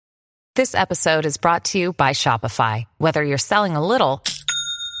This episode is brought to you by Shopify. Whether you're selling a little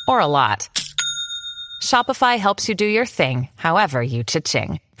or a lot, Shopify helps you do your thing, however you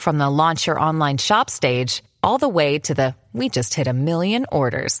cha-ching. From the launch your online shop stage, all the way to the we just hit 1 million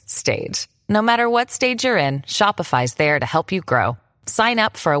orders stage. No matter what stage you're in, Shopify's there to help you grow. Sign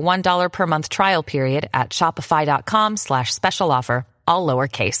up for a $1 per month trial period at shopify.com/special offer, all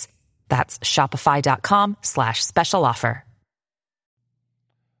lowercase. That's shopify.com/special offer.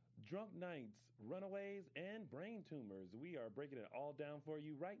 Drunk nights, runaways, and brain tumors. We are breaking it all down for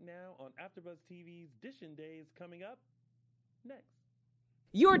you right now on AfterBuzz TV's Dishin' Days, coming up next.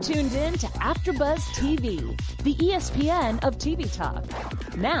 You're tuned in to AfterBuzz TV, the ESPN of TV talk.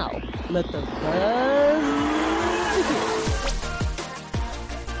 Now, let the buzz begin.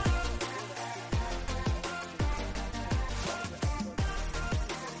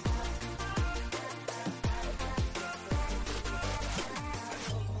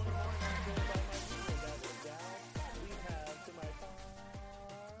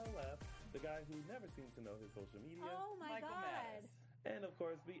 Who never seems to know his social media. Oh my Michael God. Maddox. And of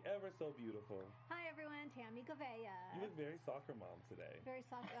course, the ever so beautiful. Hi everyone, Tammy Gavea. You look very soccer mom today. Very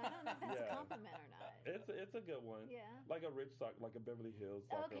soft. I don't know if that's Yeah. a compliment or not. It's a good one. Yeah. Like a rich soccer, like a Beverly Hills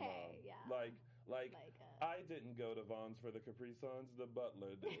soccer mom. Okay, yeah. Like I didn't go to Vons for the Capri Suns. The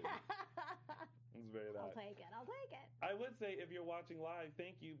butler did. It's very I'll that. take it. I would say if you're watching live,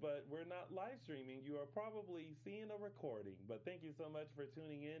 thank you, but we're not live streaming. You are probably seeing a recording. But thank you so much for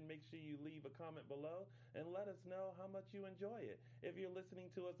tuning in. Make sure you leave a comment below and let us know how much you enjoy it. If you're listening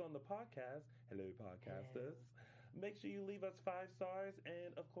to us on the podcast, hello podcasters, make sure you leave us 5 stars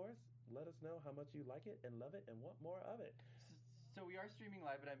and of course, let us know how much you like it and love it and want more of it. So we are streaming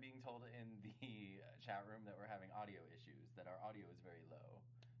live, but I'm being told in the chat room that we're having audio issues, that our audio is very low.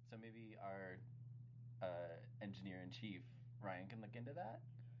 So maybe our engineer-in-chief, Ryan, can look into that?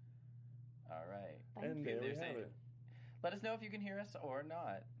 All right. And there we have it. Let us know if you can hear us or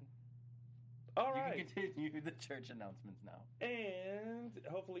not. All you right. can continue the church announcements now. And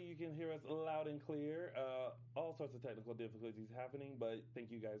hopefully you can hear us loud and clear. All sorts of technical difficulties happening, but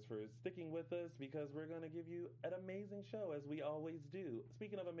thank you guys for sticking with us because we're going to give you an amazing show as we always do.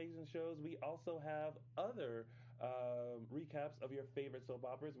 Speaking of amazing shows, we also have other recaps of your favorite soap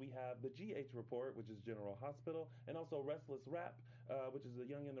operas. We have the GH Report, which is General Hospital, and also Restless Rap, which is The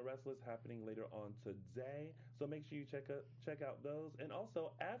Young and the Restless, happening later on today. So make sure you check out those. And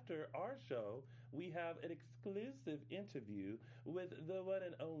also, after our show, we have an exclusive interview with the one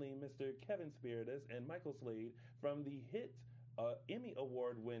and only Mr. Kevin Spiritus and Michael Slade from the hit Emmy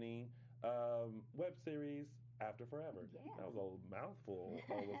Award-winning web series After Forever. Yeah. That was a mouthful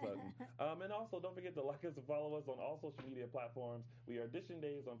all of a sudden. And also, don't forget to like us and follow us on all social media platforms. We are Dishin'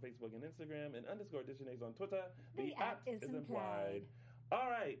 Days on Facebook and Instagram, and _Dishin' Days on Twitter. The at is implied. All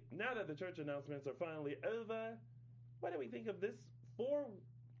right, now that the church announcements are finally over, what do we think of this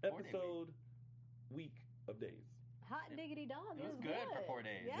 4-episode week of days? Hot diggity dog. It was good for 4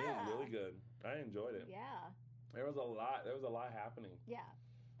 days. Yeah. It was really good. I enjoyed it. Yeah. There was a lot happening. Yeah.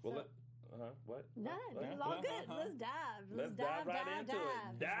 Well, So, what? no, this is all good. Let's dive. Let's dive right into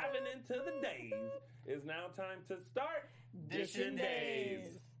it. Diving into the days. It's now time to start Dishin'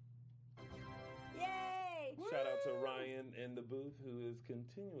 Days. Yay! Shout out to Ryan in the booth who is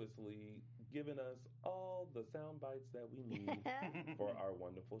continuously giving us all the sound bites that we need for our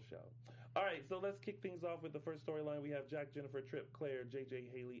wonderful show. All right, so let's kick things off with the first storyline. We have Jack, Jennifer, Tripp, Claire, JJ,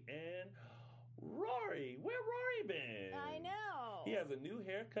 Haley, and Rory. Where Rory been? I know. He has a new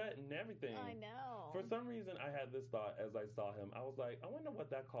haircut and everything. I know. For some reason, I had this thought as I saw him. I was like, I wonder what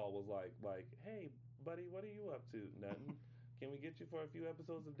that call was like. Like, hey, buddy, what are you up to? Nothing. Can we get you for a few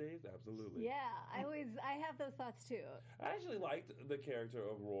episodes of Days? Absolutely. Yeah, I have those thoughts too. I actually liked the character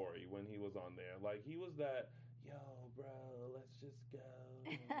of Rory when he was on there. Like, he was that, yo, bro, let's just go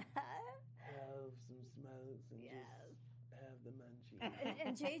have some smokes and just have the munchies.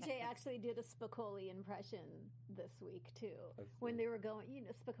 And JJ actually did a Spicoli impression this week too. When they were going,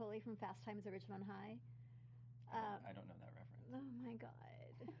 Spicoli from Fast Times at Ridgemont High. I don't know that reference. Oh my God.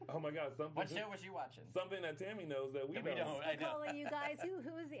 Oh my God! What show was you watching? Something that Tammy knows that we don't. Spicoli, you guys,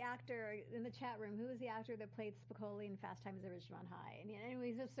 who was the actor in the chat room? Who was the actor that played Spicoli in Fast Times at Ridgemont High? And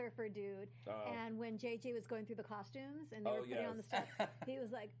he's a surfer dude. And when JJ was going through the costumes and they were putting on the stuff, he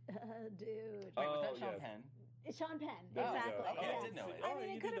was like, dude. Wait, was that Sean Penn? It's Sean Penn, Oh, exactly. Okay, Yeah. I did know it. I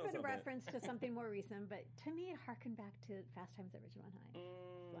mean, it could have been a something. reference to something more recent, but to me, it harkened back to Fast Times at Ridgemont High.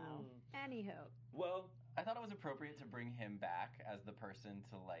 Wow. Anywho. Well, I thought it was appropriate to bring him back as the person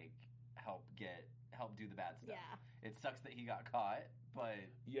to help do the bad stuff. Yeah. It sucks that he got caught, but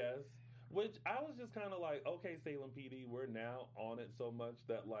yes. Which I was just kind of like, okay, Salem PD, we're now on it so much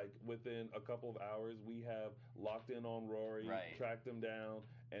that like within a couple of hours we have locked in on Rory, tracked him down,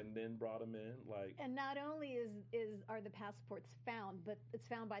 and then brought him in. Like, and not only are the passports found, but it's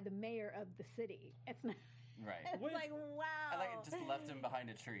found by the mayor of the city. It's not right. It's like, wow. I like it just left him behind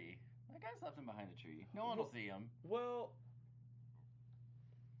a tree. That guy's left him behind a tree. No one will see him. Well,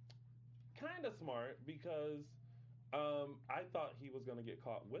 kind of smart because I thought he was going to get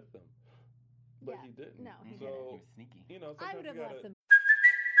caught with them. But he didn't. No, he didn't. He was sneaky. You know, I would have left them.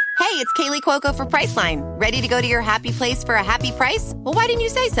 Hey, it's Kaylee Cuoco for Priceline. Ready to go to your happy place for a happy price? Well, why didn't you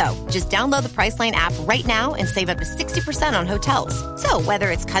say so? Just download the Priceline app right now and save up to 60% on hotels. So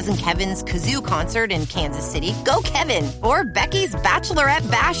whether it's Cousin Kevin's Kazoo Concert in Kansas City, go Kevin, or Becky's Bachelorette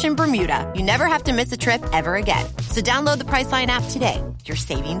Bash in Bermuda, you never have to miss a trip ever again. So download the Priceline app today. Your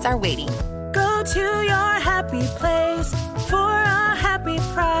savings are waiting. Go to your happy place for a happy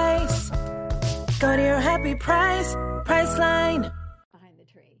price. Go to your happy price, Priceline. Behind the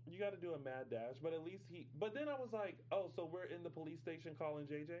tree. You got to do a mad dash, but at least he. But then I was like, oh, so we're in the police station calling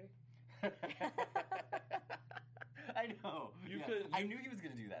JJ? I know. I knew he was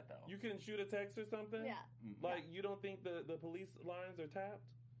going to do that, though. You couldn't shoot a text or something? Yeah. Like, you don't think the police lines are tapped?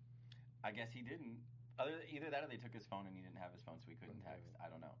 I guess he didn't. Either that or they took his phone and he didn't have his phone, so he couldn't text. I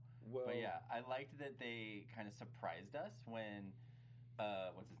don't know. Well, but yeah, I liked that they kind of surprised us when,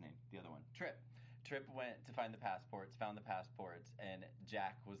 what's his name? The other one. Trip went to find the passports, found the passports, and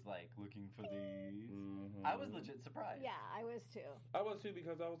Jack was like looking for these. Mm-hmm. I was legit surprised. Yeah, I was too. I was too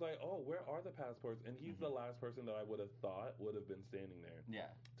because I was like, oh, where are the passports? And he's the last person that I would have thought would have been standing there.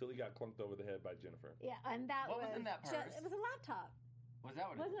 Yeah. Till he got clunked over the head by Jennifer. Yeah, and what was in that purse? It was a laptop. Was that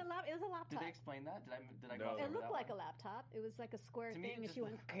what it was? It was a laptop. Did they explain that? Did I No. gloss over It looked that like one? a laptop. It was like a square To me, thing, and she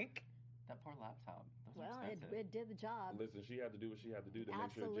went. That poor laptop. Those Well, are expensive. it did the job. Listen, she had to do what she had to do to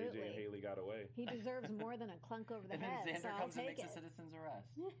make sure Absolutely. JJ and Haley got away. He deserves more than a clunk over the and head. then Xander so comes I'll and take makes a it. citizen's arrest.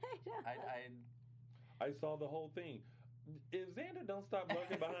 I saw the whole thing. If Xander don't stop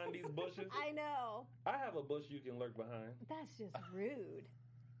lurking behind these bushes, I know. I have a bush you can lurk behind. That's just rude.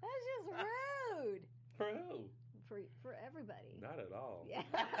 That's just rude. For who? For everybody. Not at all. Yeah.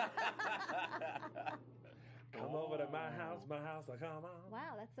 Come over to my house, come on.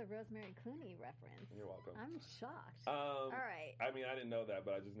 Wow, that's a Rosemary Clooney reference. You're welcome. I'm shocked. All right. I mean, I didn't know that,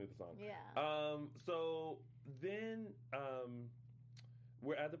 but I just knew the song. Yeah. So then,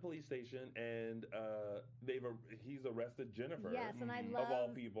 we're at the police station, and he's arrested Jennifer. Yes, and I love of all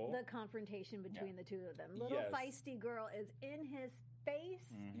people. the confrontation between the two of them. Little feisty girl is in his face.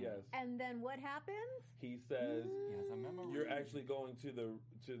 Mm-hmm. Yes. And then what happens? He says, "Yes, I remember. You're actually going to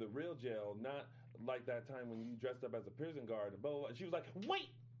the real jail, not like that time when you dressed up as a prison guard." And blah, blah, blah. And she was like, "Wait."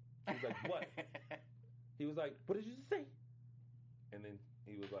 He was like, "What?" He was like, "What did you say?" And then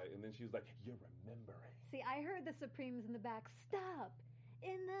he was like, and then she was like, "You're remembering." See, I heard the Supremes in the back. Stop.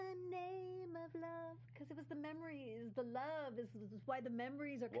 In the name of love, because it was the memories, the love is why the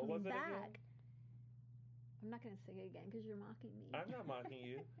memories are coming back. Again? I'm not going to sing it again because you're mocking me. I'm not mocking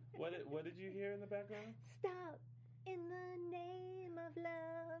you. What did you hear in the background? Stop in the name of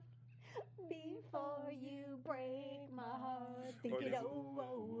love before you break my heart. Think it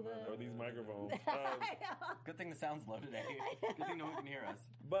over. Or these microphones. Good thing the sound's low today. Good thing no one can hear us.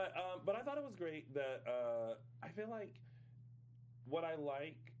 But I thought it was great that I feel like what I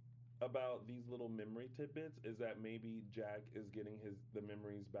like about these little memory tidbits is that maybe Jack is getting the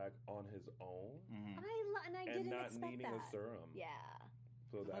memories back on his own. Mm-hmm. I didn't not expect needing that. a serum. Yeah.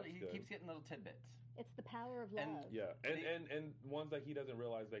 So that's he good. keeps getting little tidbits. It's the power of love. And ones that he doesn't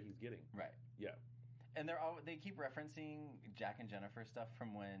realize that he's getting. Right. Yeah. And they keep referencing Jack and Jennifer stuff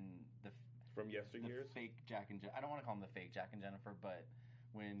from when from yesteryears. The fake Jack and I don't want to call them the fake Jack and Jennifer, but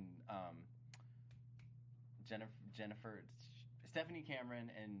when Jennifer Stephanie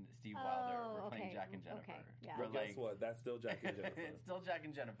Cameron and Steve Wilder were playing Jack and Jennifer. Okay. Yeah. But guess what? That's still Jack and Jennifer. It's still Jack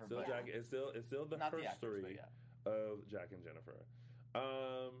and Jennifer. Still Jack. It's still the not first the actors, three of Jack and Jennifer.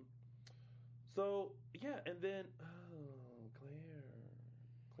 So yeah, and then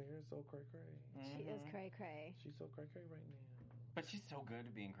Claire is so cray cray. Mm-hmm. She is cray cray. She's so cray cray right now. But she's so good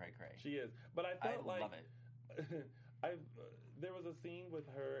at being cray cray. She is. But I felt like love it. There was a scene with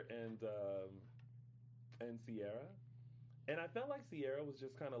her and Sierra, and I felt like Sierra was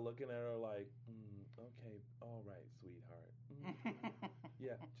just kind of looking at her like, okay, all right, sweetheart.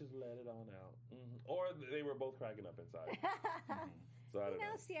 Yeah, just let it on out. Or they were both cracking up inside. So I don't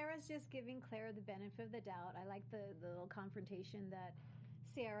know. Sierra's just giving Claire the benefit of the doubt. I like the little confrontation that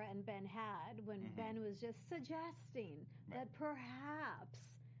Sierra and Ben had when Ben was just suggesting that perhaps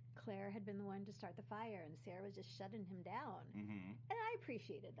Claire had been the one to start the fire, and Sarah was just shutting him down. And I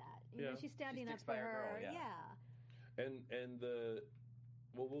appreciated that. You know, she's standing up for her. Girl, And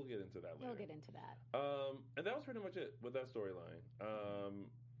we'll get into that later. We'll get into that. And that was pretty much it with that storyline.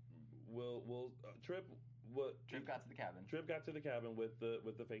 Trip got to the cabin. Trip got to the cabin with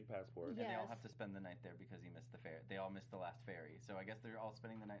the fake passport. And they all have to spend the night there because he missed the ferry. They all missed the last ferry. So I guess they're all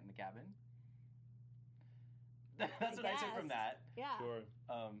spending the night in the cabin. That's what I took from that. Yeah. Sure.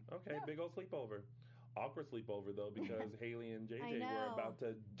 Okay, big old sleepover. Awkward sleepover though, because Haley and JJ were about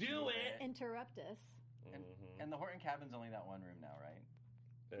to do it. Interrupt us. And the Horton cabin's only that one room now, right?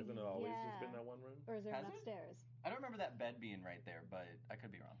 Hasn't it always just been that one room? Or is there one upstairs? I don't remember that bed being right there, but I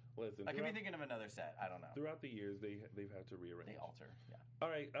could be wrong. Listen, I could be thinking of another set. I don't know. Throughout the years, they've had to rearrange. They alter, yeah. All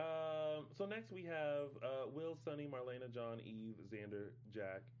right. So next we have Will, Sonny, Marlena, John, Eve, Xander,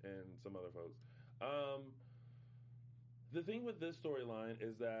 Jack, and some other folks. The thing with this storyline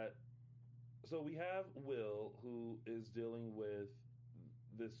is that, so we have Will, who is dealing with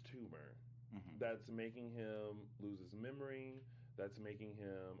this tumor that's making him lose his memory, that's making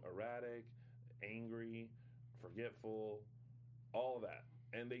him erratic, angry, forgetful, all of that.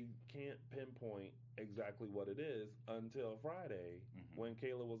 And they can't pinpoint exactly what it is until Friday when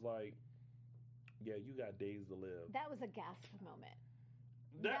Kayla was like, yeah, you got days to live. That was a gasp moment.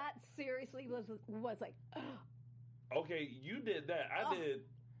 That seriously was like, okay, you did that. I did.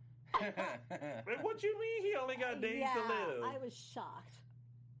 What you mean he only got days to live? I was shocked.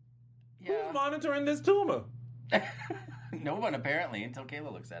 Yeah. Who's monitoring this tumor? No one, apparently, until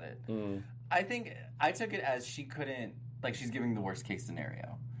Kayla looks at it. I think I took it as she couldn't, like, she's giving the worst case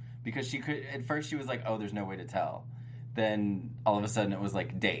scenario. Because she could, at first she was like, oh, there's no way to tell. Then all of a sudden it was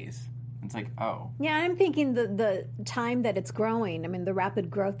like days. It's like, oh. Yeah, I'm thinking the time that it's growing, I mean, the rapid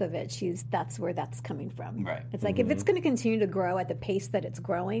growth of it, that's where that's coming from. Right. It's like, if it's going to continue to grow at the pace that it's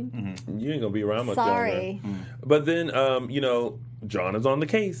growing. You ain't going to be around much longer. But then, John is on the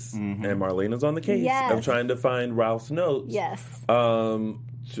case, and Marlena's on the case of trying to find Ralph's notes. Yes.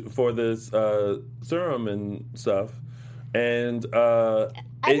 For this serum and stuff. And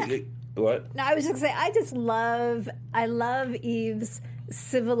what? No, I was just going to say, I love Eve's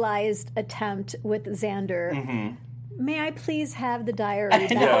civilized attempt with Xander. May I please have the diary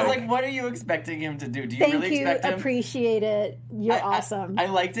back? I was like, what are you expecting him to do? Do you really expect him? Appreciate it. You're awesome. I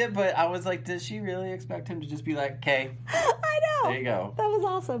liked it, but I was like, does she really expect him to just be like, okay? I know. There you go. That was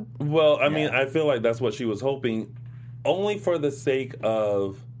awesome. Well, I mean, I feel like that's what she was hoping, only for the sake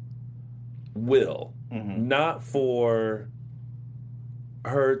of Will, not for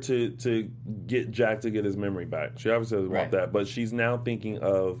her to get Jack to get his memory back. She obviously doesn't want that, but she's now thinking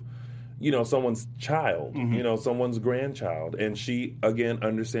of, someone's child, someone's grandchild. And she, again,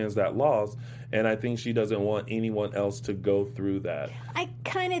 understands that loss. And I think she doesn't want anyone else to go through that. I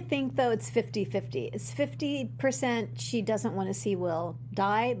kind of think, though, it's 50-50. It's 50% she doesn't want to see Will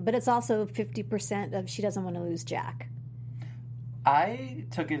die, but it's also 50% of she doesn't want to lose Jack. I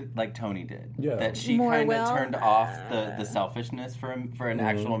took it like Tony did. Yeah. That she kind of turned off the selfishness for an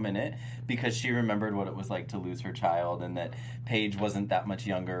actual minute because she remembered what it was like to lose her child, and that Paige wasn't that much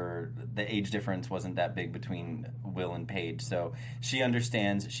younger. The age difference wasn't that big between Will and Paige. So she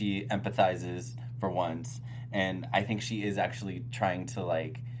understands, she empathizes for once, and I think she is actually trying to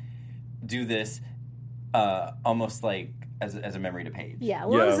like do this almost like as a memory to Paige. Yeah,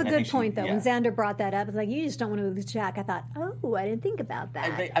 well, it was a good point, though. When Xander brought that up, it's like, you just don't want to lose Jack. I thought, I didn't think about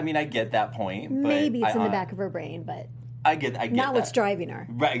that. I mean, I get that point. But maybe it's in the back of her brain, but I get not that. What's driving her.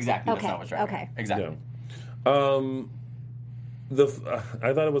 Right, exactly. Okay. That's not what's driving her. Exactly. Yeah.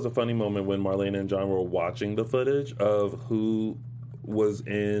 I thought it was a funny moment when Marlena and John were watching the footage of who was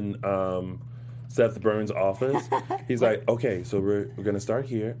in Seth Burns' office. He's like, okay, so we're going to start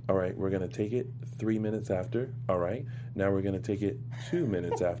here. All right, we're going to take it 3 minutes after. All right, now we're going to take it 2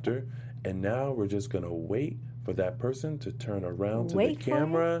 minutes after. And now we're just going to wait for that person to turn around to the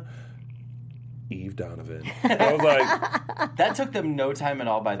camera. Eve Donovan. I was like... That took them no time at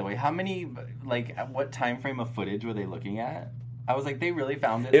all, by the way. How many, what time frame of footage were they looking at? I was like, they really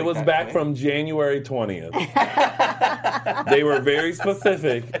found it. It was back from January 20th. They were very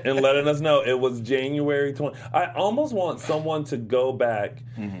specific in letting us know it was January 20th. I almost want someone to go back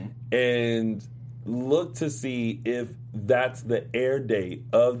and look to see if that's the air date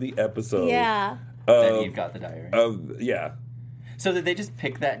of the episode. Yeah. That Eve got the diary. Yeah. So did they just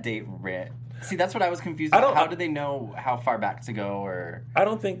pick that date See, that's what I was confused about. How did they know how far back to go? Or I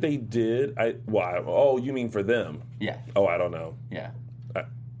don't think they did. Why? Oh, you mean for them? Yeah. Oh, I don't know. Yeah.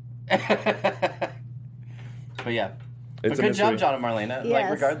 But yeah. It's but good job, John and Marlena. Yes.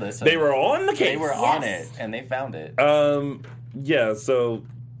 Regardless. They were on the case. They were on it, and they found it. Yeah, so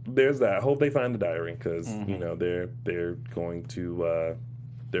there's that. Hope they find the diary because you know they're going to.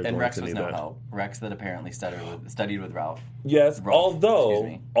 And Rex was no help. Rex that apparently studied with Ralph. Yes,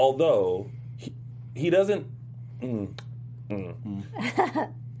 although he doesn't.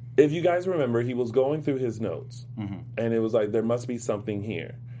 If you guys remember, he was going through his notes, and it was like there must be something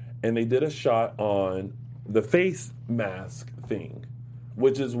here, and they did a shot on the face mask thing,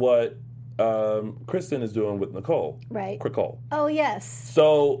 which is what Kristen is doing with Nicole. Right. Nicole. Oh, yes.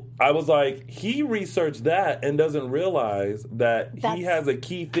 So I was like, he researched that and doesn't realize that he has a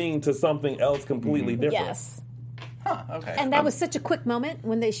key thing to something else completely different. Yes. Huh, okay. And that was such a quick moment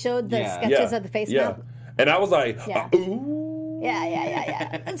when they showed the sketches of the face map. And I was like, ooh.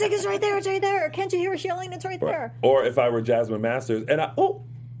 Yeah. It's like, it's right there. Can't you hear us yelling? It's right there. Or if I were Jasmine Masters and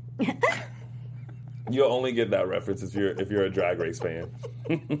you'll only get that reference if you're a Drag Race fan.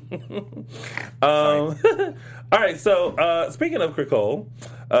 All right, so speaking of Nicole,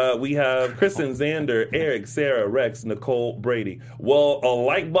 we have Kristen, Xander, Eric, Sarah, Rex, Nicole, Brady. Well, a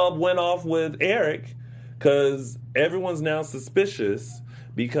light bulb went off with Eric because everyone's now suspicious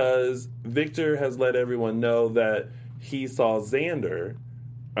because Victor has let everyone know that he saw Xander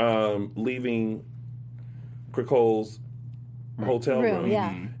leaving Nicole's hotel room.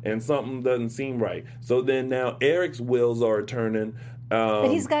 Yeah. And something doesn't seem right. So then now Eric's wheels are turning. But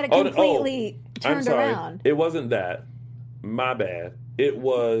he's got it completely turned around. It wasn't that. My bad. It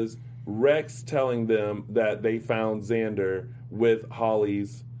was Rex telling them that they found Xander with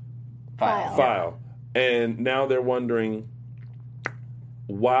Holly's file. And now they're wondering,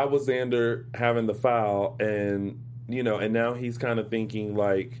 why was Xander having the file? And, and now he's kind of thinking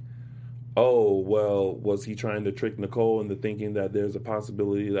like, oh, well, was he trying to trick Nicole into thinking that there's a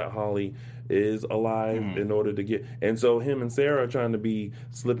possibility that Holly is alive in order to get... And so him and Sarah are trying to be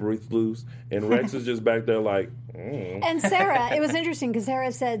slippery loose, and Rex is just back there like... And Sarah, it was interesting because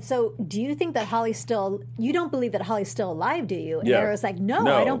Sarah said, so do you think that you don't believe that Holly's still alive, do you? And Sarah was like, no,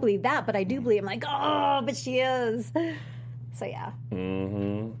 I don't believe that, but I do believe. I'm like, oh, but she is. So, yeah.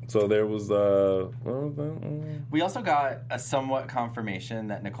 So there was... We also got a somewhat confirmation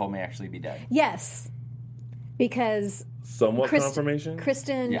that Nicole may actually be dead. Yes. Because... Somewhat confirmation?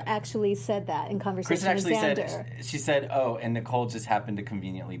 Kristen actually said that in conversation with Xander. She said, oh, and Nicole just happened to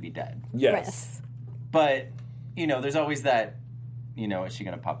conveniently be dead. Yes. But, there's always that, is she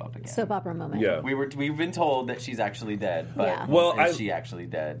going to pop up again? Soap opera moment. Yeah. We've been told that she's actually dead, but is she actually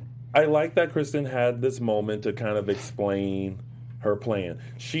dead? I like that Kristen had this moment to kind of explain her plan.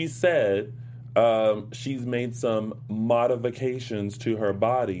 She said she's made some modifications to her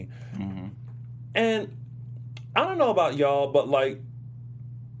body. And I don't know about y'all, but like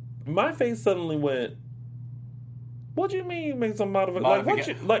my face suddenly went, what do you mean you make some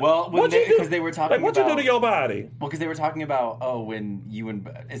modifications? Because they were talking about... What you do to your body? Well, because they were talking about, when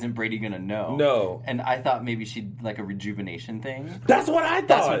isn't Brady going to know? No. And I thought maybe she'd, like, a rejuvenation thing. That's what I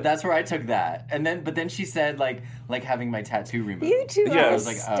thought. That's where I took that. But then she said, like having my tattoo removed. You two are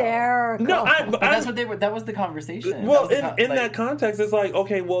hysterical. No, that's what that was the conversation. Well, in that context, it's like,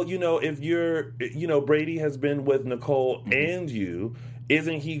 okay, well, if you're, Brady has been with Nicole and you...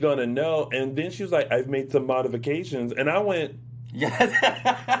 Isn't he gonna know? And then she was like, I've made some modifications. And I went... Yes.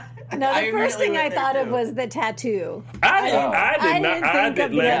 No, the first thing I thought of was the tattoo. I didn't think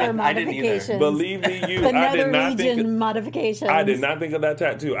of the other modifications. Believe me, I did not think of modifications. I did not think of that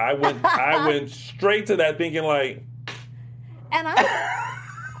tattoo. I went straight to that thinking like... And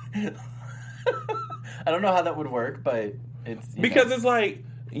I don't know how that would work, but it's... Because it's like,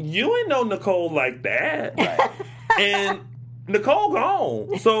 you ain't know Nicole like that. Right. And... Nicole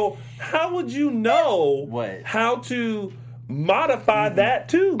gone. So how would you know how to modify that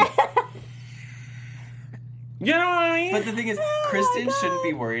too? You know what I mean? But the thing is, Kristen shouldn't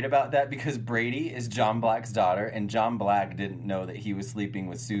be worried about that because Brady is John Black's daughter, and John Black didn't know that he was sleeping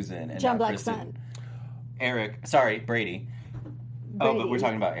with Susan and John not Black's Kristen. Son. Brady. Oh, but we're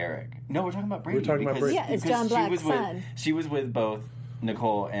talking about Eric. No, we're talking about Brady. We're talking about Brady. Yeah, it's John Black's son. She was with both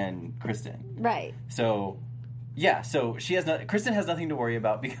Nicole and Kristen. Right. So... Yeah, so Kristen has nothing to worry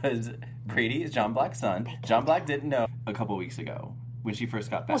about because Brady is John Black's son. John Black didn't know a couple weeks ago when she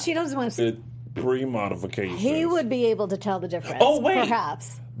first got back. Well, she doesn't want to... Pre-modifications. He would be able to tell the difference. Oh, wait.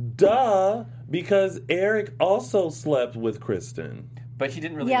 Perhaps. Duh, because Eric also slept with Kristen. But he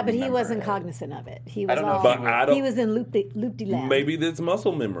didn't really but he wasn't cognizant of it. He was he was in loop-de-land. Maybe that's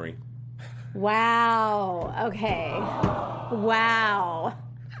muscle memory. Wow. Okay. Wow.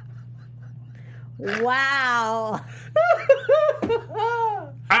 Wow.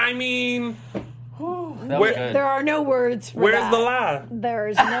 I mean, there are no words for where's that. The lie?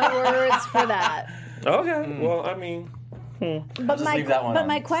 There's no words for that. Okay. Well, I mean, But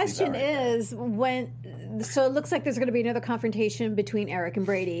my question is so it looks like there's going to be another confrontation between Eric and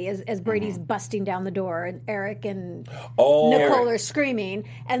Brady as Brady's busting down the door, and Eric and Nicole are screaming,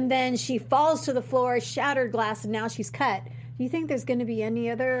 and then she falls to the floor, shattered glass, and now she's cut. Do you think there's going to be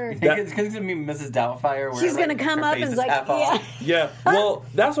any other? You think it's going to be Mrs. Doubtfire? She's going to come up and yeah. Well,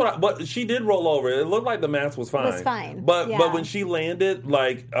 that's what she did roll over. It looked like the mask was fine. It was fine. But when she landed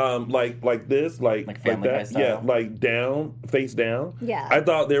like this, like Family Guy style? like down, face down. Yeah. I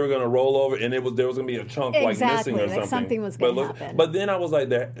thought they were going to roll over and there was going to be a chunk like missing or something. Something was going to happen. But then I was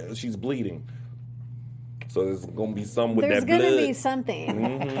like, she's bleeding. So there's going to be some with that blood. There's going to be something.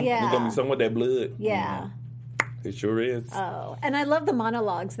 Mm-hmm. Yeah. There's going to be some with that blood. Yeah. Mm-hmm. It sure is. Oh, and I love the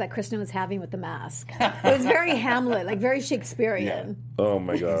monologues that Kristen was having with the mask. It was very Hamlet, like very Shakespearean. Yeah. Oh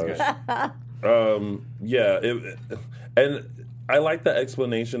my gosh. And I like the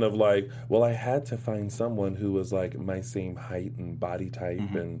explanation of like, well, I had to find someone who was like my same height and body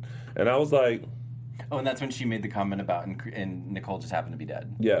type, and I was like, oh, and that's when she made the comment about and Nicole just happened to be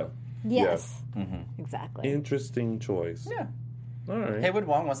dead. Yeah. Yes. Yeah. Exactly. Interesting choice. Yeah. All right. Haywood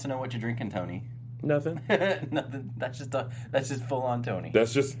Wong wants to know what you're drinking, Tony. Nothing. Nothing. That's just full on Tony.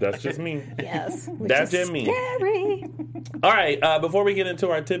 That's just me. Yes. That's just me. Scary. All right. Before we get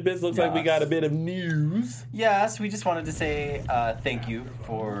into our tidbits, looks like we got a bit of news. Yes, we just wanted to say thank you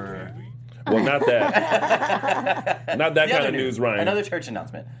for. Well, not that. Not that kind of news, Ryan. Another church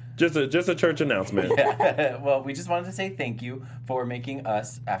announcement. Just a church announcement. Yeah. Well, we just wanted to say thank you for making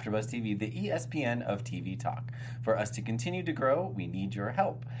us, AfterBuzz TV, the ESPN of TV talk. For us to continue to grow, we need your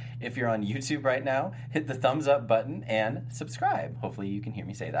help. If you're on YouTube right now, hit the thumbs up button and subscribe. Hopefully you can hear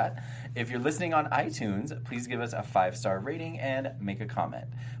me say that. If you're listening on iTunes, please give us a 5-star rating and make a comment.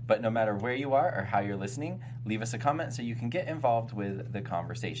 But no matter where you are or how you're listening, leave us a comment so you can get involved with the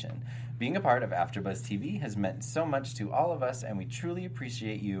conversation. Being a part of AfterBuzz TV has meant so much to all of us, and we truly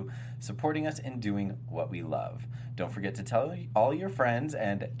appreciate you supporting us in doing what we love. Don't forget to tell all your friends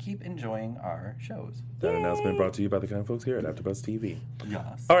and keep enjoying our shows. That announcement brought to you by the kind folks here at AfterBuzz TV.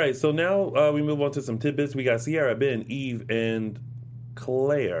 Yes. All right, so now we move on to some tidbits. We got Sierra, Ben, Eve, and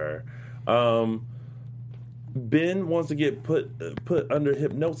Claire. Ben wants to get put under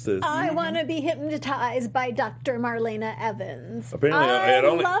hypnosis. I want to be hypnotized by Dr. Marlena Evans. Apparently, I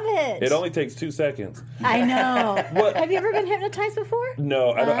love it. It only takes 2 seconds. I know. Have you ever been hypnotized before?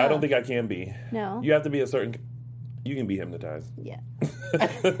 No, I don't think I can be. No. You have to be a certain. You can be hypnotized. Yeah.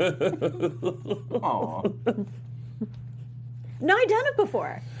 Aw. No, I've done it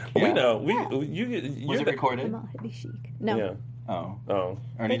before. Yeah. We know. Was it recorded? I'm all hippie chic. No. Yeah. Oh.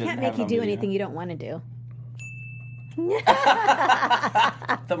 They can't make you do anything you don't want to do.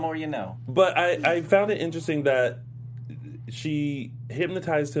 The more you know. But I found it interesting that she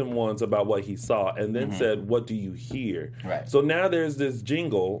hypnotized him once about what he saw and then said, "What do you hear?" Right. So now there's this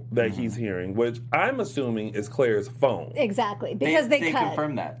jingle that he's hearing, which I'm assuming is Claire's phone. Exactly, because they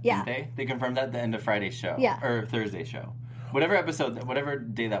confirmed that. Yeah. Didn't they? They confirmed that at the end of Friday's show. Yeah. Or Thursday's show. Whatever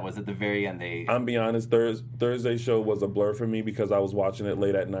day that was, at the very end, I'm be honest, Thursday's show was a blur for me because I was watching it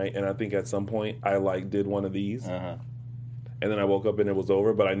late at night, and I think at some point I did one of these. And then I woke up and it was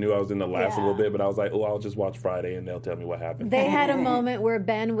over, but I knew I was in the last a little bit, but I was like, oh, I'll just watch Friday and they'll tell me what happened. They had a moment where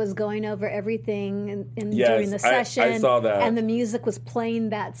Ben was going over everything during the session. I saw that. And the music was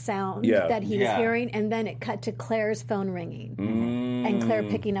playing that sound that he was hearing, and then it cut to Claire's phone ringing. And Claire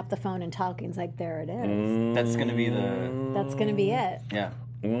picking up the phone and talking. It's like, there it is. That's going to be That's going to be it. Yeah.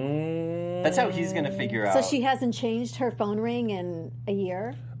 That's how he's going to figure out. So she hasn't changed her phone ring in a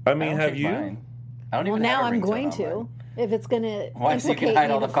year? I mean, have you? Mine. I don't even now have a I'm ringtone going on to. mine. If it's going to Why? So you can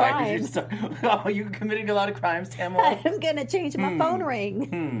hide all the crimes. You're committing a lot of crimes, Tamela. I'm going to change my phone ring.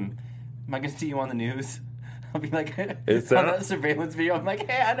 Am I going to see you on the news? I'll be like, on that surveillance video, I'm like,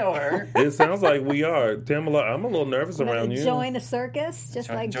 hey, I know her. It sounds like we are. Tamela, I'm a little nervous around you. Join a circus, just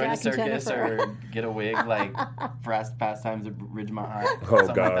like join Jack and Jennifer. Or get a wig like Pastimes at Ridgemont High.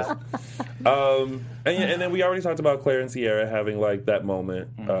 Oh, gosh. And then we already talked about Claire and Sierra having like that moment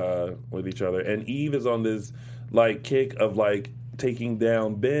with each other. And Eve is on this like kick of like taking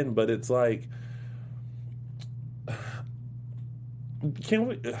down Ben, but it's like,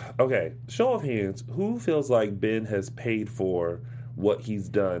 show of hands, who feels like Ben has paid for what he's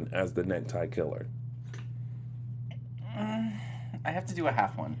done as the necktie killer? I have to do a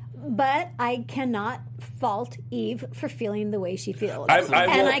half one. But I cannot fault Eve for feeling the way she feels.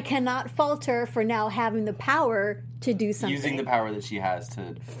 I cannot fault her for now having the power to do something. Using the power that she has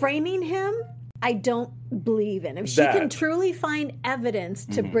to... Framing him, I don't believe in. If she can truly find evidence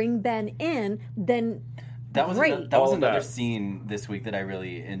to bring Ben in, then great. That was another scene this week that I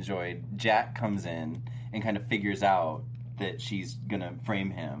really enjoyed. Jack comes in and kind of figures out that she's gonna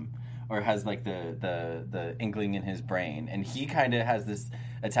frame him, or has like the inkling in his brain, and he kind of has this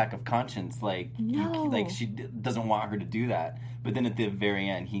attack of conscience, like she doesn't want her to do that, but then at the very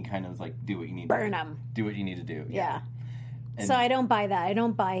end, he kind of is like, do what you need, burn him, do what you need to do, yeah. So I don't buy that. I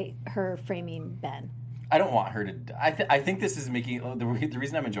don't buy her framing Ben. I don't want her to. I think this is making the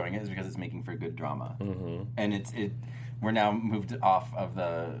reason I'm enjoying it is because it's making for good drama, and we're now moved off of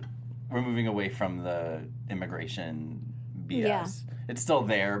we're moving away from the immigration BS. Yeah. It's still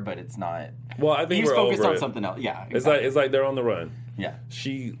there, but it's not. Well, I think he's we're focused over on it. something else. Yeah, exactly. It's like they're on the run. Yeah,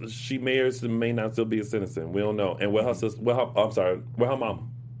 she may or may not still be a citizen. We don't know. And where her sister? Where her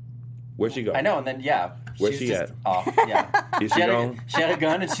mom? Where'd she go? I know, and then where's she at? Off. Yeah, is she gone? She had a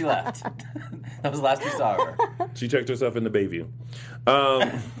gun and she left. That was the last we saw her. She checked herself in the Bayview.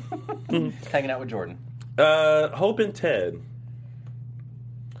 Hanging out with Jordan. Hope and Ted.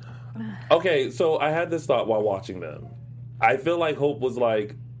 Okay, so I had this thought while watching them. I feel like Hope was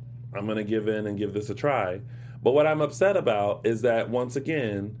like, I'm going to give in and give this a try. But what I'm upset about is that, once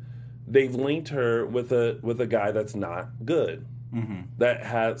again, they've linked her with a guy that's not good.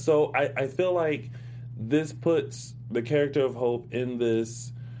 Mm-hmm. So I feel like this puts the character of Hope in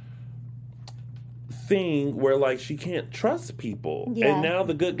this thing where, like, she can't trust people. Yeah. And now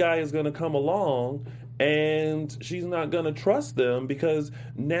the good guy is going to come along and she's not going to trust them because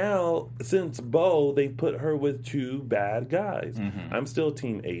now, since Bo, they put her with two bad guys. Mm-hmm. I'm still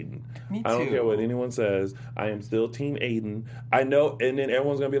Team Aiden. Me too. I don't care what anyone says. I am still Team Aiden. I know, and then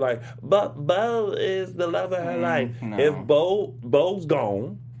everyone's going to be like, but Bo is the love of her life. No. If Bo's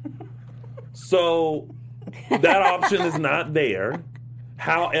gone, so that option is not there.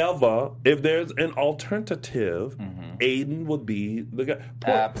 However, if there's an alternative, Aiden would be the guy.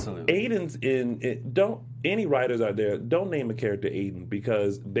 Absolutely. Aiden's in it. Don't any writers out there don't name a character Aiden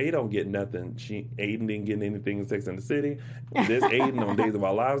because they don't get nothing. Aiden didn't get anything in Sex and the City. This Aiden on Days of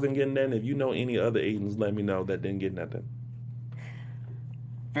Our Lives didn't get nothing. If you know any other Aidens, let me know that didn't get nothing.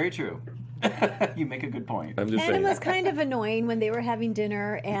 Very true. You make a good point. I'm just saying. And it was kind of annoying when they were having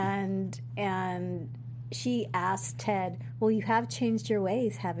dinner and she asked Ted, well, you have changed your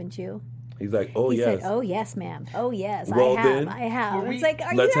ways, haven't you? He's like, oh, he yes. He said, oh, yes, ma'am. Oh, yes, well, I have. It's like,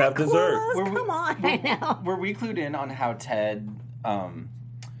 are let's you have that dessert. close? Come on, I know. Were we clued in on how Ted, I'm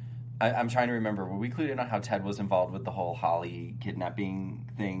trying to remember, were we clued in on how Ted was involved with the whole Holly kidnapping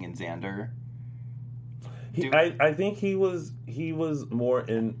thing in Xander? I think he was more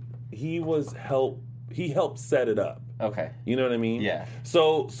in, he helped set it up. Okay. You know what I mean? Yeah.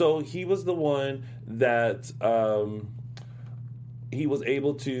 So he was the one that he was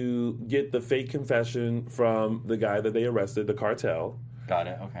able to get the fake confession from the guy that they arrested, the cartel. Got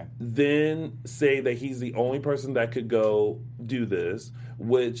it, okay. Then say that he's the only person that could go do this,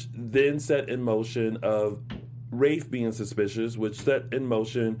 which then set in motion of Rafe being suspicious, which set in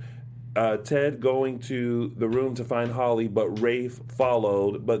motion Ted going to the room to find Holly, but Rafe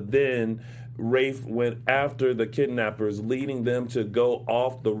followed, but then Rafe went after the kidnappers, leading them to go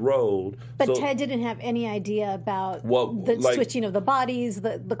off the road. But Ted didn't have any idea about the switching of the bodies,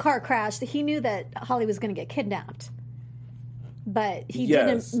 the car crash. He knew that Holly was going to get kidnapped. But he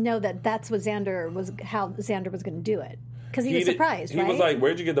didn't know that that's what how Xander was going to do it. Because he was surprised, right? He was like,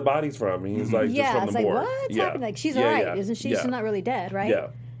 where'd you get the bodies from? And he's like, just from the morgue. What's happening? Like, she's all right, isn't she? She's not really dead, right? Yeah.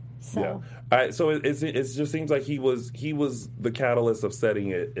 So. Yeah. All right, so it just seems like he was the catalyst of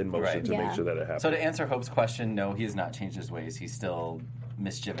setting it in motion to make sure that it happened. So to answer Hope's question, no, he has not changed his ways. He's still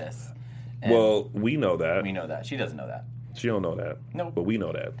mischievous. And well, we know that. We know that. She doesn't know that. She don't know that. Nope. But we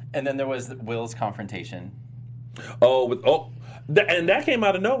know that. And then there was Will's confrontation. And that came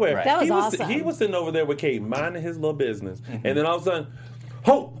out of nowhere. Right. That was awesome. He was sitting over there with Kate, minding his little business, and then all of a sudden,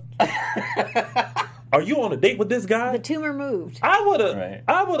 Hope. Are you on a date with this guy? The tumor moved. I would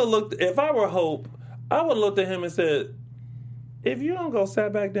have looked, if I were Hope, I would have looked at him and said, if you don't go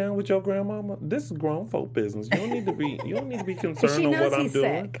sat back down with your grandmama, this is grown folk business. You don't need to be concerned on what I'm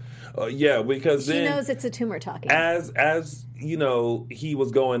doing. Yeah, because she knows it's a tumor talking. As you know, he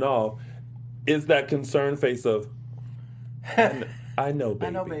was going off, it's that concerned face of I know, baby.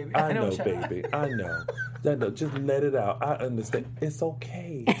 I know, baby. I know. Just let it out. I understand. It's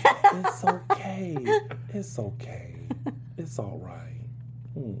okay. It's okay. It's okay. It's all right.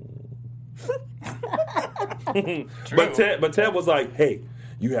 But Ted was like, hey,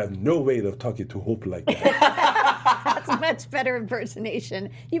 you have no way of talking to Hope like that. That's a much better impersonation.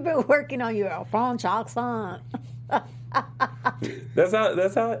 You've been working on your French accent. That's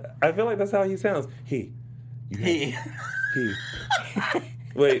how I feel like that's how he sounds. He.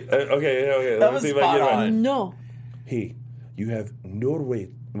 Wait, okay. That was spot on. No. Hey, you have no right.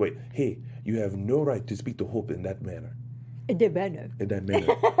 Wait, hey, you have no right to speak to Hope in that manner. Independent.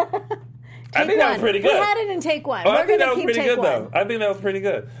 I think that was pretty good. We had it in take one. I think that was pretty good, though. I think that was pretty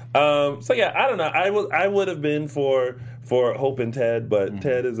good. So yeah, I don't know. I would have been for Hope and Ted, but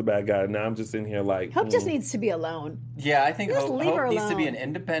Ted is a bad guy. Now I'm just in here like Hope just needs to be alone. Yeah, I think Just Hope leave her needs to be alone. an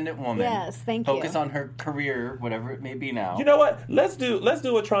independent woman. Yes, thank you. Focus on her career, whatever it may be now. You know what? Let's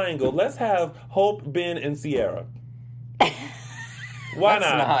do a triangle. Let's have Hope, Ben, and Sierra. Why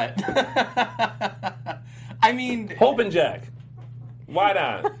not? I mean, Hope and Jack. Why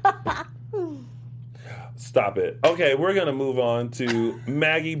not? Stop it. Okay, we're gonna move on to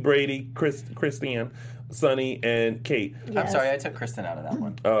Maggie, Brady, Christiane, Sonny, and Kate. Yes. I'm sorry, I took Kristen out of that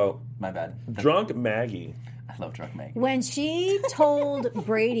one. Oh, my bad. Drunk Maggie. I love Drunk Maggie. When she told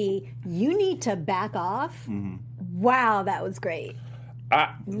Brady, "You need to back off," wow, that was great.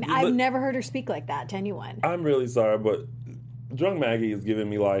 I've never heard her speak like that to anyone. I'm really sorry, but Drunk Maggie is giving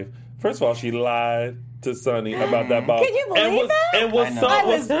me life. First of all, she lied to Sonny about that bottle. Can you believe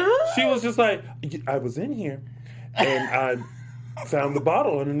that? She was just like, I was in here, and I found the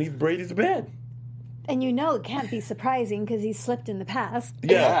bottle underneath Brady's bed. And you know it can't be surprising because he slipped in the past.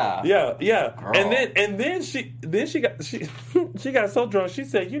 Yeah. Girl. And then she got so drunk. She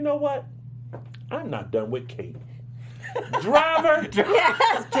said, "You know what? I'm not done with Kate. Driver,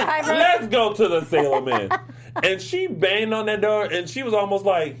 yes, driver. Let's go to the Salem Inn." And she banged on that door, and she was almost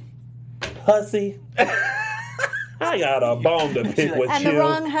like, "Hussy, I got a bone to pick with and you." And the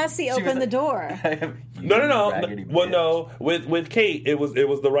wrong hussy opened the door. No. Well, no. With Kate, it was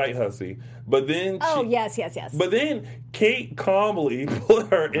the right hussy. But then yes. But then Kate calmly put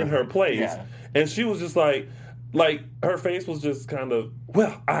her in her place, and she was just like her face was just kind of,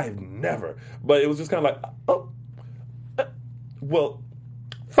 well, I've never. But it was just kind of like, oh, well,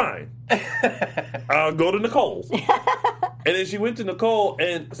 fine. I'll go to Nicole's. And then she went to Nicole,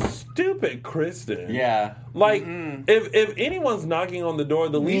 and stupid Kristen. Yeah. Like, if anyone's knocking on the door,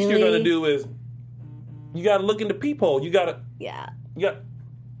 the least you're going to do is, you got to look in the peephole. You got to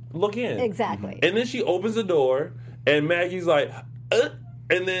look in. Exactly. And then she opens the door, and Maggie's like,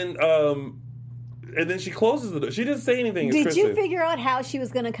 and then she closes the door. She didn't say anything. Did you figure out how she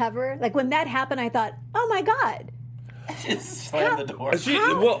was going to cover? Like, when that happened, I thought, oh my God. Slam the door.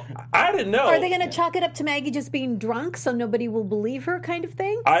 Well, I didn't know. Are they going to chalk it up to Maggie just being drunk so nobody will believe her kind of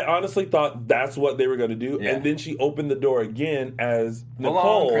thing? I honestly thought that's what they were going to do. Yeah. And then she opened the door again as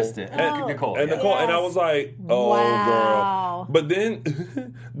Nicole. Kristen. Nicole. And Nicole. And I was like, oh, wow. Girl. But then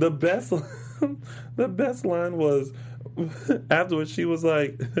the best line was afterwards she was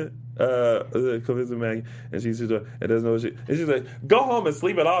like, come visit Maggie. And she's just, it doesn't know what and she's like, go home and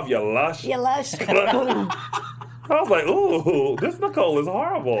sleep it off, you lush. You lush. I was like, ooh, this Nicole is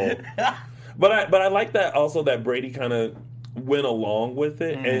horrible. But I like that also that Brady kind of went along with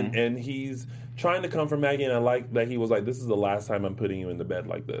it, and he's trying to comfort Maggie, and I like that he was like, this is the last time I'm putting you in the bed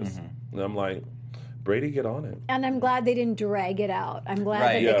like this. And I'm like, Brady, get on it. And I'm glad they didn't drag it out. I'm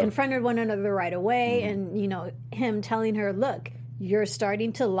glad that they confronted one another right away, and him telling her, look, you're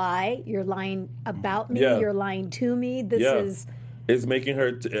starting to lie. You're lying about me. Yeah. You're lying to me. This is... It's making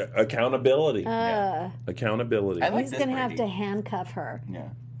her accountability. Accountability. He's going to have to handcuff her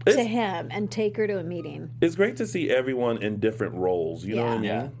to him and take her to a meeting. It's great to see everyone in different roles. You know what I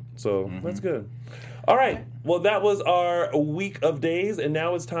mean? So that's good. All right. Well, that was our week of days, and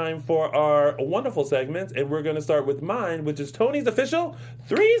now it's time for our wonderful segments, and we're going to start with mine, which is Tony's official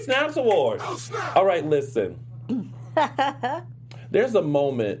 3 Snaps Award. All right, listen. There's a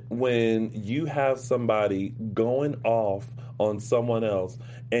moment when you have somebody going off on someone else,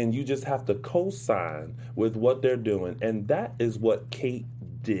 and you just have to co-sign with what they're doing, and that is what Kate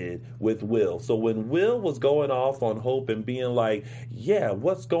did with Will. So when Will was going off on Hope and being like, yeah,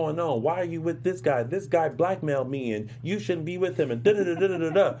 what's going on? Why are you with this guy? This guy blackmailed me, and you shouldn't be with him, and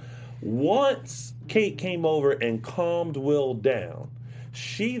da-da-da-da-da-da. Once Kate came over and calmed Will down,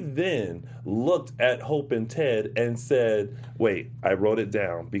 she then looked at Hope and Ted and said, wait, I wrote it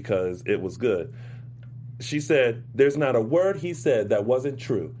down because it was good. She said, there's not a word he said that wasn't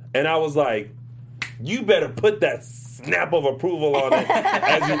true. And I was like, you better put that snap of approval on it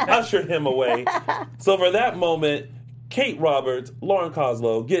as you ushered him away. So for that moment, Kate Roberts, Lauren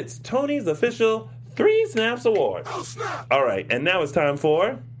Koslow, gets Tony's official 3 Snaps Award. All right, and now it's time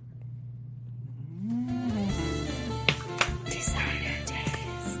for... Designer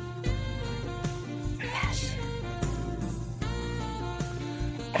Days. Fashion.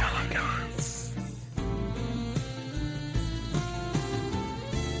 Elegance.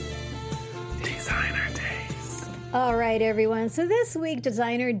 Designer Days. All right, everyone. So this week,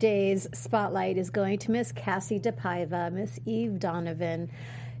 Designer Days Spotlight is going to Miss Cassie DePaiva, Miss Eve Donovan.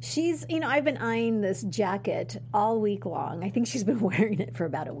 She's, I've been eyeing this jacket all week long. I think she's been wearing it for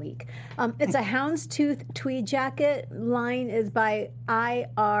about a week. It's a houndstooth tweed jacket. Line is by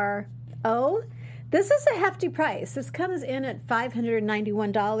IRO. This is a hefty price. This comes in at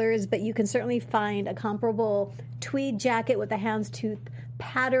 $591, but you can certainly find a comparable tweed jacket with a houndstooth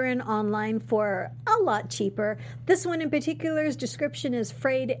pattern online for a lot cheaper. This one in particular's description is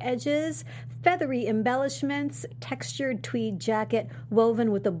frayed edges, feathery embellishments, textured tweed jacket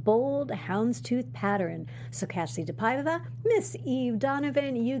woven with a bold houndstooth pattern. So Cassie DePaiva, Miss Eve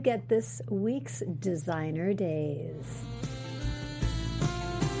Donovan, you get this week's Designer Days.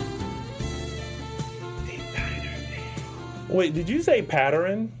 Wait, did you say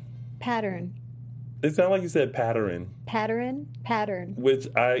pattern? Pattern. It sounded like you said pattern. Pattern. Which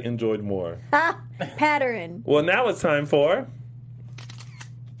I enjoyed more. Pattern. Well, now it's time for...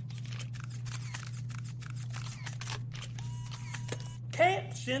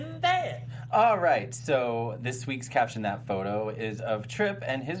 Caption That. All right, so this week's Caption That photo is of Trip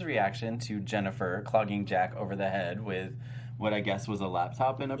and his reaction to Jennifer clogging Jack over the head with what I guess was a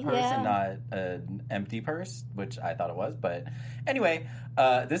laptop in a purse and not an empty purse, which I thought it was. But anyway,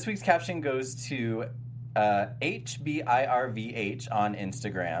 this week's caption goes to HBIRVH on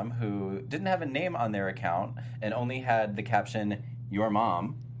Instagram, who didn't have a name on their account and only had the caption, "Your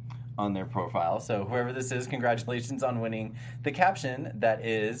Mom," on their profile. So whoever this is, congratulations on winning the caption that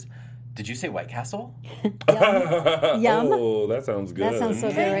is... Did you say White Castle? Yum. Oh, that sounds good. That sounds so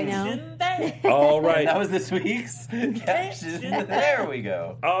good right now. All right. That was this week's caption. There we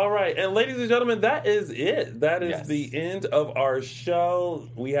go. All right. And ladies and gentlemen, that is it. That is the end of our show.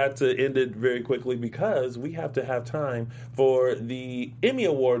 We had to end it very quickly because we have to have time for the Emmy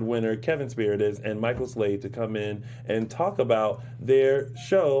Award winner, Kevin Spiritus, and Michael Slade to come in and talk about their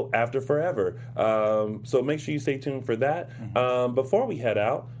show, After Forever. So make sure you stay tuned for that. Before we head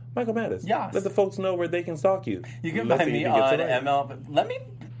out, Michael Mattis, let the folks know where they can stalk you. You can find me on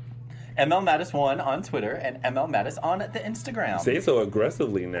ML Mattis1 on Twitter and ML Mattis on the Instagram. Say it so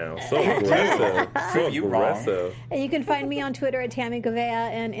aggressively now. So aggressive. So aggressive. And you can find me on Twitter at Tammy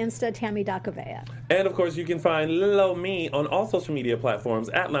Gavea and Insta Tammy.Gavea. And of course, you can find Lilo Me on all social media platforms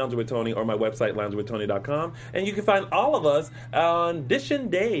at Lounging with Tony or my website, loungingwithtony.com. And you can find all of us on Dishin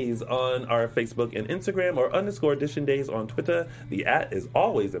Days on our Facebook and Instagram or _Dishin Days on Twitter. The @ is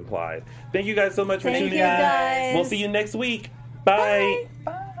always implied. Thank you guys so much for tuning in. Guys. We'll see you next week. Bye.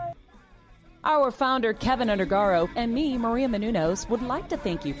 Bye. Our founder, Kevin Undergaro, and me, Maria Menounos, would like to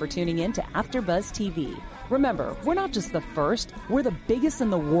thank you for tuning in to AfterBuzz TV. Remember, we're not just the first, we're the biggest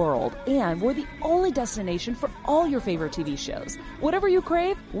in the world, and we're the only destination for all your favorite TV shows. Whatever you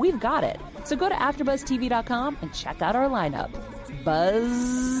crave, we've got it. So go to AfterBuzzTV.com and check out our lineup.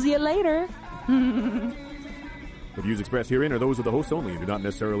 Buzz you later. The views expressed herein are those of the hosts only and do not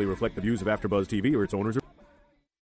necessarily reflect the views of AfterBuzz TV or its owners or